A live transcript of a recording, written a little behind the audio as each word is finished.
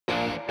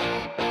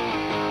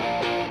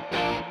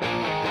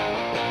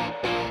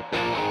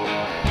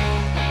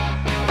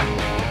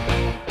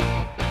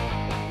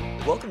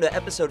Welcome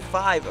to episode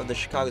 5 of the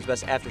Chicago's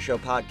Best After Show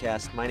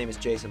podcast. My name is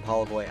Jason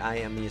Polivoy. I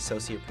am the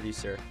associate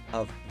producer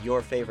of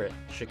your favorite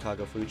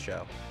Chicago food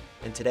show.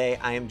 And today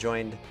I am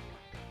joined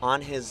on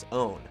his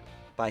own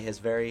by his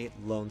very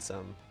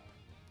lonesome...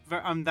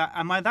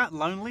 Am I that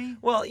lonely?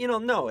 Well,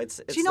 no, it's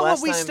Do you know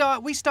what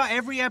we start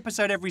every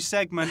episode, every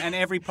segment, and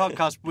every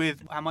podcast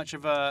with how much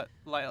of a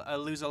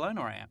loser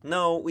loner I am?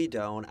 No, we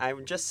don't.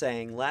 I'm just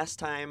saying, last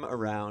time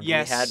around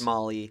Yes. we had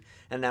Molly,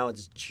 and now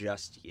it's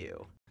just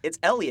you. It's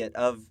Elliot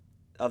of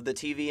the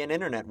TV and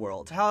internet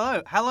world.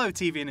 Hello,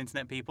 TV and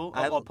internet people,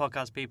 or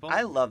podcast people.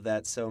 I love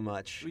that so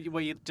much. Were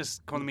you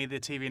just calling me the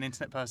TV and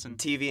internet person?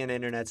 TV and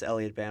internet's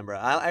Elliot Bambra.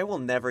 I will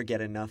never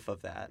get enough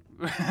of that.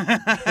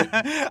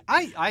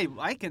 I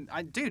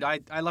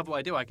love what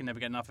I do. I can never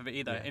get enough of it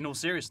either. Yeah. In all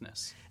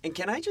seriousness. And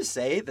can I just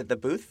say that the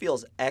booth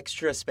feels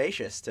extra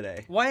spacious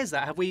today? Why is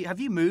that? Have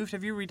you moved?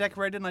 Have you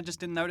redecorated and I just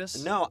didn't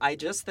notice? No, I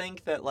just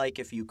think that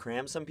if you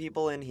cram some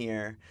people in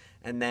here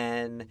and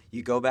then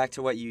you go back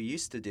to what you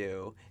used to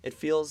do, it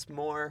feels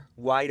more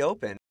wide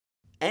open.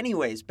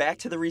 Anyways, back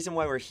to the reason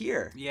why we're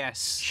here.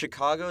 Yes.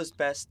 Chicago's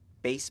Best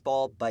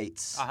Baseball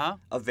Bites. Uh-huh.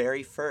 A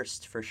very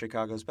first for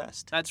Chicago's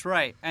Best. That's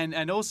right.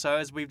 And also,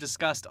 as we've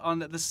discussed,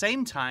 on at the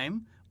same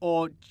time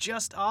or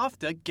just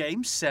after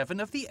Game 7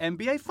 of the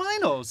NBA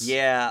Finals.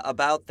 Yeah,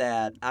 about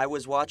that. I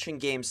was watching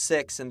Game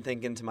 6 and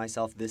thinking to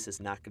myself, this is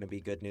not going to be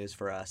good news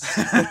for us.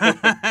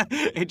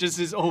 It just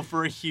is all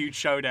for a huge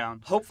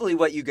showdown. Hopefully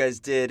what you guys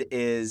did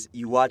is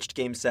you watched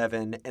Game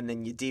 7 and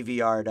then you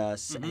DVR'd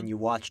us and you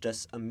watched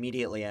us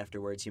immediately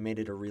afterwards. You made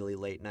it a really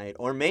late night.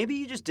 Or maybe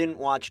you just didn't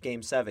watch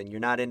Game 7. You're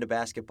not into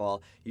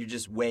basketball. You're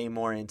just way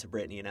more into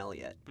Brittany and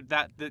Elliot.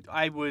 That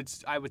I would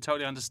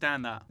totally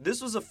understand that. This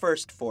was a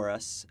first for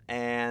us,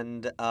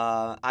 and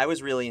I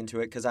was really into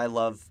it because I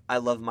love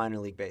minor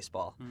league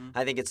baseball. Mm-hmm.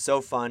 I think it's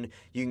so fun.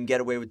 You can get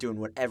away with doing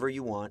whatever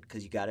you want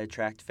because you got to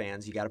attract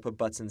fans. You got to put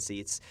butts in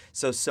seats.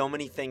 So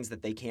many things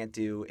that they can't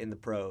do in the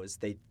pros,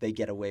 they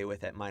get away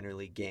with at minor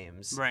league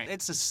games. Right.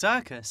 It's a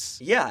circus.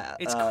 Yeah.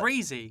 It's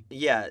crazy.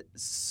 Yeah.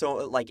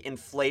 So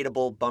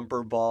inflatable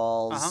bumper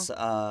balls,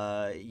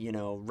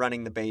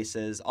 running the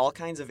bases, all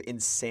kinds of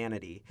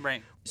insanity.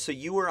 Right. So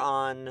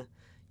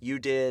you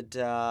did...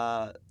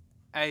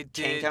 I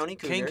did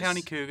Kane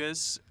County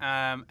Cougars,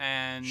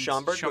 and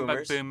Schaumburg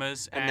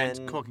Boomers, and and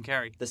then Cork and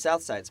Kerry. The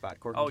South Side spot,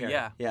 Cork and Kerry.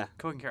 Yeah.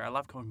 Cork and Kerry. I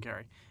love Cork and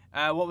Kerry.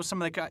 What was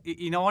some of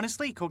the...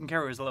 honestly, Cork and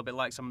Kerry was a little bit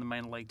like some of the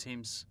minor league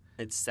teams.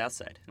 It's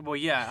Southside. Well,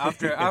 yeah.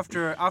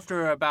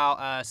 After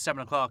about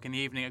 7 o'clock in the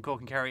evening at Cork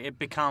and Kerry, it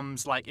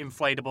becomes like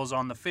inflatables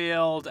on the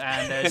field,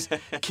 and there's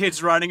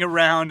kids running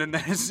around, and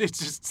it's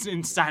just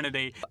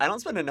insanity. I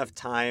don't spend enough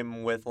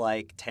time with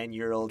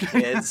 10-year-old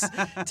kids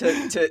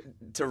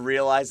to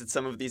realize that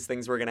some of these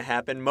things were going to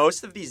happen.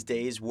 Most of these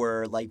days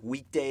were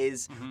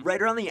weekdays,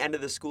 right around the end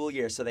of the school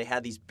year. So they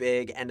had these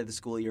big end of the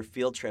school year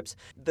field trips.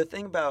 The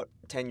thing about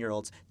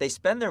 10-year-olds, they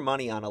spend their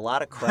money on a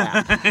lot of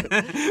crap.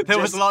 There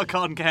was a lot of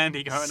cotton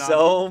candy going on.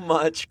 So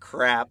much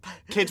crap.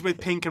 Kids with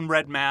pink and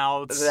red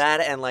mouths.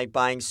 That and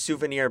buying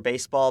souvenir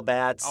baseball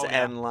bats. Oh,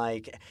 yeah.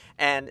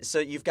 And so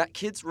you've got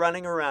kids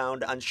running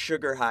around on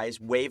sugar highs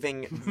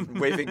waving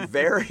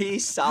very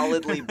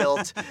solidly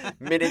built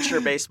miniature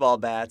baseball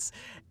bats.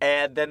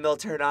 And then they'll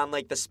turn on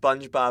the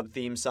SpongeBob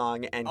theme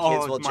song and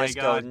kids will just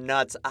go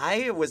nuts.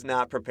 I was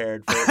not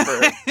prepared for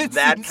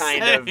that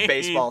kind of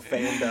baseball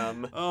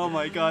fandom. Oh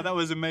my God, that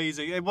was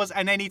amazing. It was,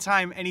 and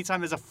anytime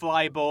there's a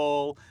fly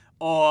ball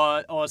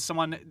or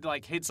someone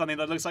hits something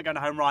that looks like a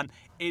home run,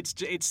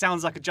 it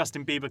sounds like a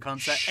Justin Bieber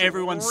concert.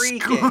 Everyone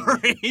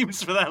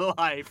screams for their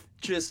life.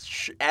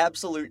 Just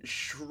absolute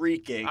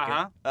shrieking.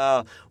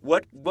 Uh-huh.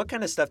 What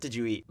kind of stuff did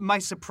you eat? My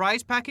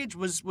surprise package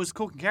was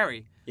Cork and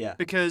Kerry. Yeah.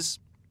 Because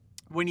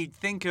when you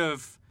think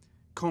of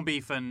corned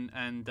beef and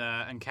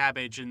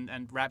cabbage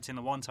and wrapped in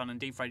the wonton and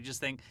deep fried, you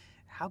just think,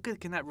 how good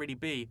can that really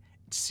be?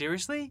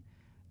 Seriously?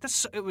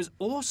 It was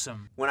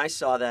awesome. When I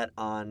saw that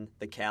on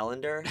the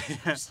calendar,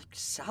 I was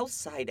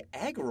Southside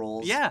egg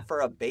rolls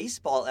for a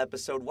baseball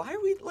episode. Why are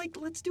we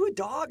let's do a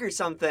dog or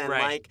something?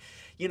 Right.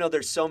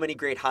 There's so many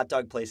great hot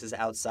dog places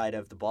outside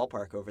of the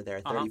ballpark over there.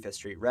 35th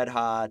Street Red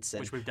Hots and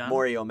which we've done.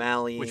 Maury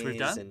O'Malley's which we've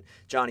done. and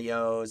Johnny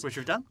O's. Which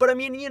we've done. But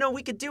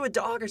we could do a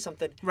dog or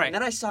something. Right. And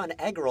then I saw an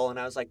egg roll and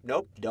I was like,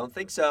 nope, don't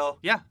think so.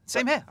 Yeah,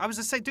 same here. I was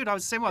the same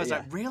way. I was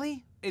like,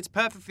 really? It's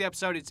perfect for the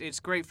episode. It's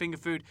great finger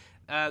food.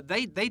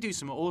 They do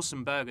some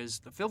awesome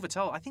burgers.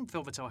 I think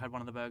Phil Vitale had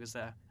one of the burgers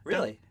there.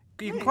 Really?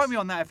 You can quote me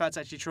on that if that's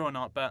actually true or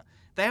not, but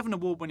they have an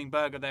award-winning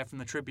burger there from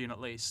the Tribune at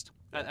least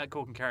at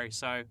Cork and Kerry.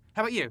 So,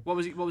 how about you? What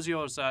was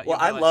yours? Well,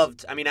 I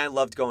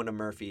loved going to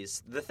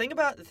Murphy's. The thing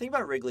about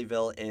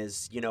Wrigleyville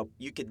is,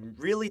 you could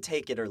really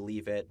take it or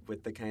leave it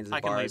with the kinds of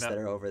bars that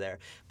are over there.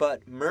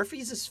 But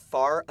Murphy's is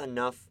far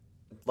enough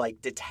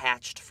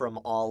detached from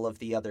all of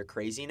the other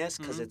craziness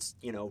because it's,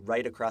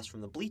 right across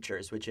from the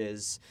bleachers, which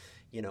is,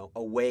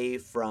 away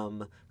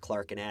from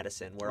Clark and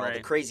Addison where all the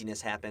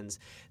craziness happens,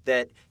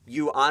 that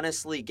you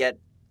honestly get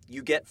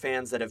you get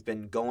fans that have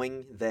been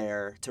going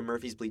there to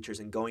Murphy's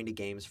Bleachers and going to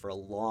games for a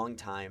long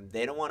time.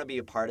 They don't want to be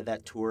a part of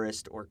that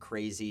tourist or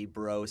crazy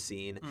bro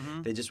scene.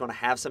 They just want to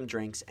have some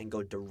drinks and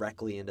go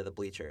directly into the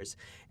bleachers.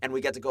 And we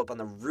got to go up on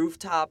the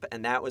rooftop,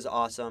 and that was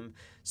awesome.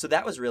 So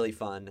that was really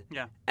fun.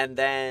 Yeah. And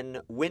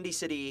then Windy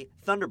City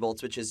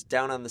Thunderbolts, which is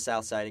down on the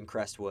south side in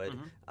Crestwood,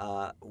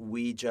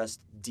 we just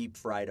deep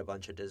fried a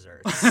bunch of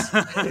desserts.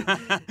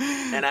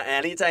 And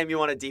anytime you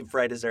want to deep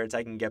fry desserts,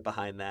 I can get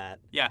behind that.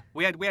 Yeah,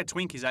 we had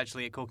Twinkies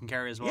actually at Cork and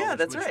Kerry as well. Yeah,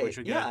 that's which right. were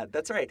good. Yeah,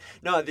 that's right.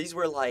 No, these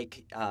were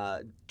like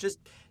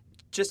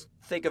just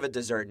think of a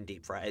dessert and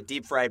deep fry.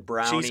 Deep fried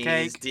brownies.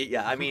 Cheesecake.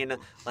 Yeah, I mean,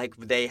 like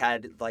they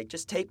had like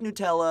just take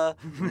Nutella,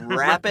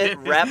 wrap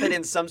it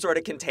in some sort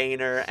of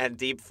container and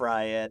deep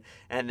fry it,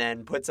 and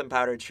then put some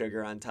powdered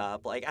sugar on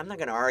top. Like I'm not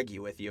going to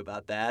argue with you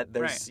about that.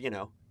 There's,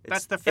 Right.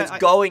 It's, That's the it's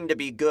going to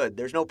be good.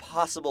 There's no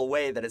possible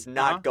way that it's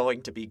not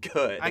going to be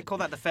good. I call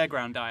that the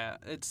fairground diet.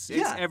 It's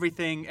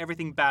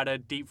everything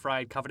battered, deep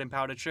fried, covered in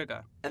powdered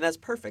sugar. And that's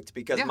perfect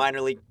because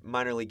minor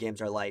league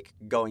games are like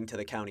going to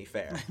the county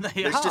fair.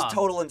 They There's are. just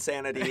total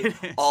insanity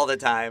all the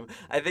time.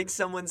 I think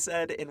someone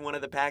said in one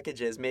of the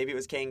packages, maybe it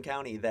was Kane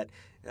County, that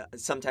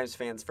sometimes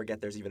fans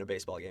forget there's even a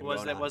baseball game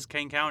going on. Was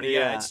Kane County?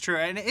 Yeah, it's true,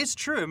 and it's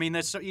true. I mean,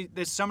 there's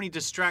so many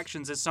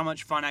distractions. There's so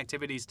much fun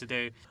activities to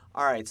do.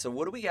 All right, so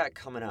what do we got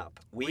coming up?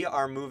 We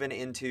are moving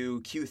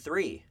into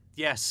Q3.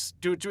 Yes,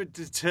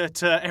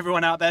 to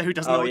everyone out there who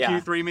doesn't know what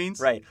Q3 means.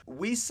 Right.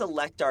 We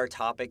select our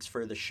topics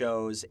for the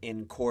shows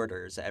in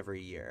quarters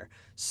every year.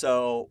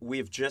 So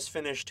we've just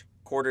finished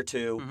quarter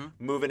 2,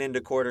 moving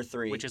into quarter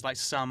 3. Which is like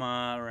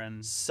summer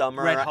and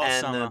red hot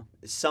and summer.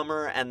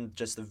 Summer and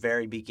just the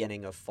very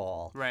beginning of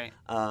fall. Right.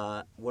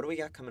 What do we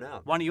got coming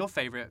up? One of your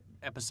favorite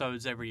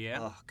episodes every year.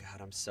 Oh, God,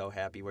 I'm so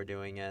happy we're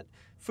doing it.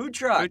 Food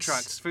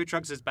trucks. Food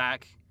trucks is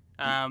back.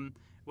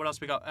 What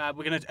else we got?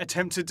 We're going to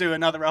attempt to do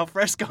another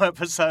Alfresco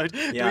episode.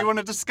 Yeah. Do we want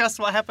to discuss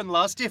what happened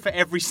last year for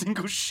every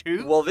single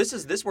shoot? Well,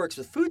 this works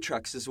with food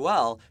trucks as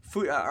well.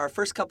 Our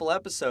first couple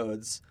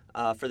episodes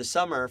for the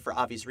summer, for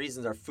obvious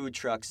reasons, are food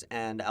trucks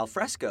and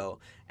Alfresco.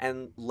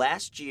 And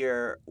last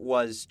year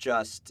was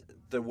just,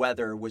 the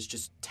weather was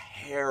just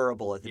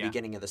terrible at the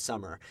beginning of the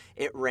summer.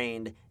 It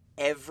rained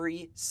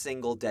every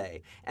single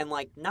day. And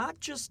like not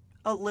just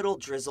a little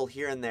drizzle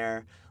here and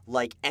there,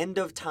 like end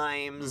of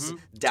times,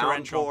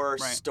 downpour,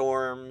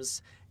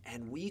 storms,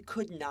 and we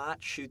could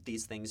not shoot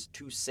these things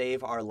to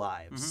save our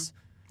lives.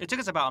 It took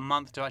us about a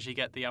month to actually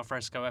get the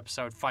Alfresco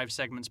episode 5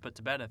 segments put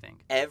to bed, I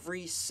think.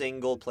 Every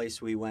single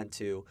place we went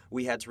to,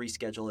 we had to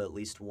reschedule at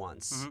least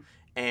once.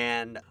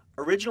 And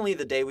originally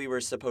the day we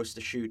were supposed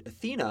to shoot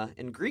Athena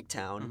in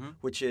Greektown,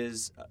 which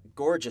is a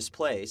gorgeous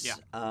place,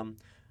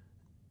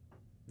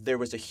 there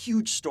was a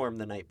huge storm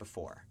the night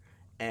before.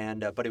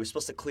 And but it was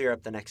supposed to clear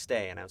up the next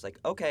day. And I was like,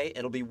 okay,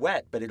 it'll be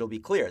wet, but it'll be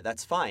clear.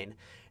 That's fine.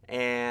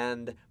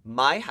 And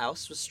my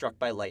house was struck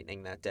by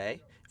lightning that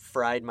day.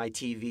 Fried my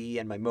TV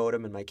and my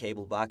modem and my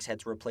cable box. Had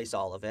to replace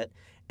all of it.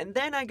 And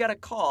then I got a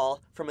call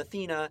from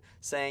Athena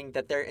saying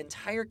that their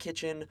entire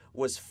kitchen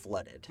was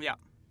flooded. Yeah.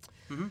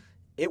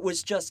 It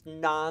was just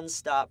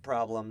nonstop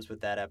problems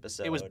with that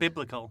episode. It was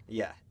biblical.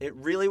 Yeah, it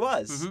really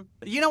was.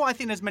 You know what? I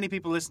think there's many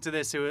people listen to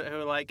this who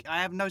are like,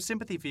 I have no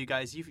sympathy for you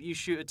guys. You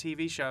shoot a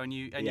TV show and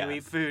you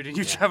eat food and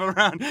you travel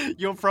around.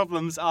 Your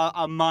problems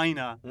are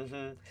minor.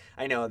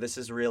 I know, this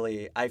is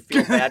really, I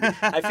feel bad.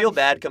 I feel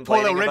bad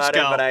complaining about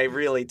it, but I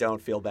really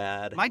don't feel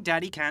bad. My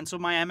daddy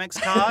canceled my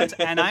Amex card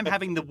and I'm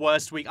having the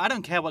worst week. I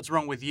don't care what's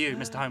wrong with you,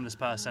 Mr. Homeless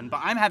Person, but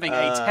I'm having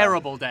a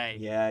terrible day.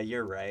 Yeah,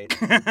 you're right.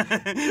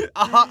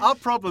 Our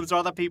problems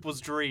are other people's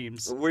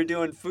dreams. We're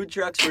doing food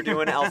trucks, we're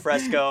doing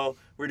Alfresco,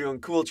 we're doing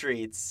cool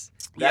treats.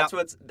 That's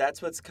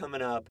what's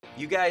coming up.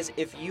 You guys,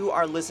 if you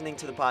are listening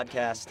to the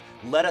podcast,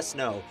 let us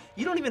know.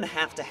 You don't even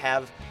have to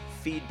have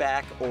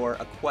feedback or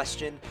a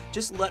question.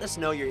 Just let us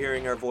know you're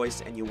hearing our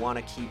voice and you want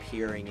to keep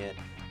hearing it.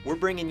 We're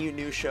bringing you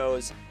new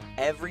shows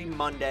every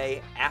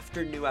Monday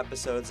after new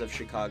episodes of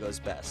Chicago's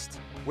Best.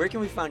 Where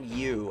can we find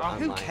you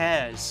online? Who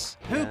cares?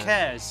 Who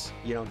cares?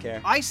 You don't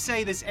care? I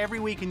say this every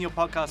week in your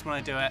podcast when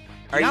I do it.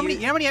 You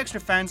know how many extra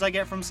fans I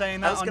get from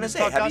saying that? I was going to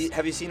say,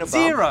 have you seen a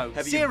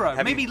bump?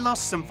 Zero. Maybe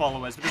lost some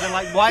followers because they're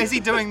like, why is he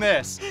doing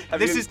this?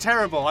 This is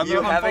terrible. I'm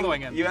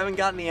following him. You haven't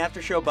gotten the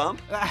after show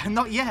bump?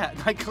 Not yet.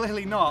 Like,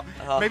 clearly not.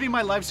 Maybe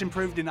my life's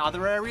improved in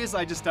other areas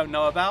I just don't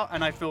know about,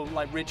 and I feel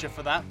like richer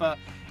for that. But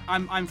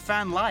I'm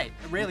fan light.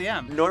 I really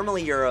am.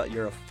 Normally you're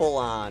a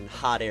full-on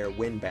hot air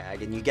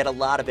windbag, and you get a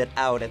lot of it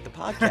out at the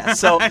podcast.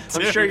 So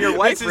I'm sure your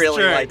wife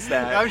really likes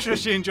that. I'm sure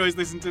she enjoys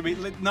listening to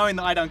me, knowing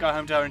that I don't go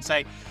home to her and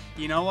say,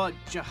 you know what,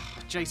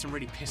 Jason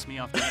really pissed me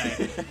off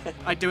today.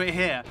 I do it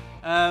here.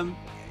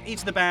 Each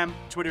of the BAM,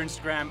 Twitter,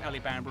 Instagram,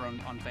 Elliot Bamber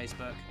on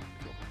Facebook.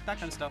 That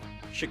kind of stuff.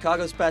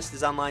 Chicago's Best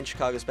is online,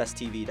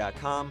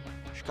 chicagosbesttv.com.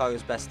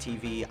 Chicago's Best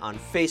TV on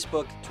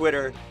Facebook,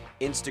 Twitter,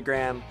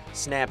 Instagram,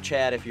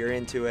 Snapchat if you're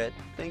into it.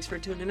 Thanks for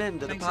tuning in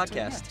to the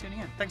podcast. Tuning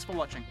in. Thanks for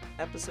watching.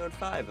 Episode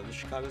 5 of the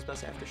Chicago's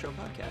Best After Show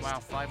podcast. Wow,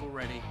 5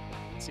 already.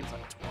 It seems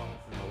like 12.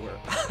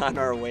 We're on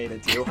our way to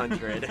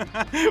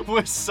 200.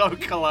 We're so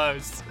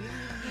close.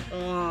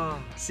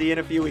 Oh. See you in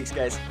a few weeks,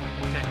 guys.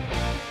 Okay.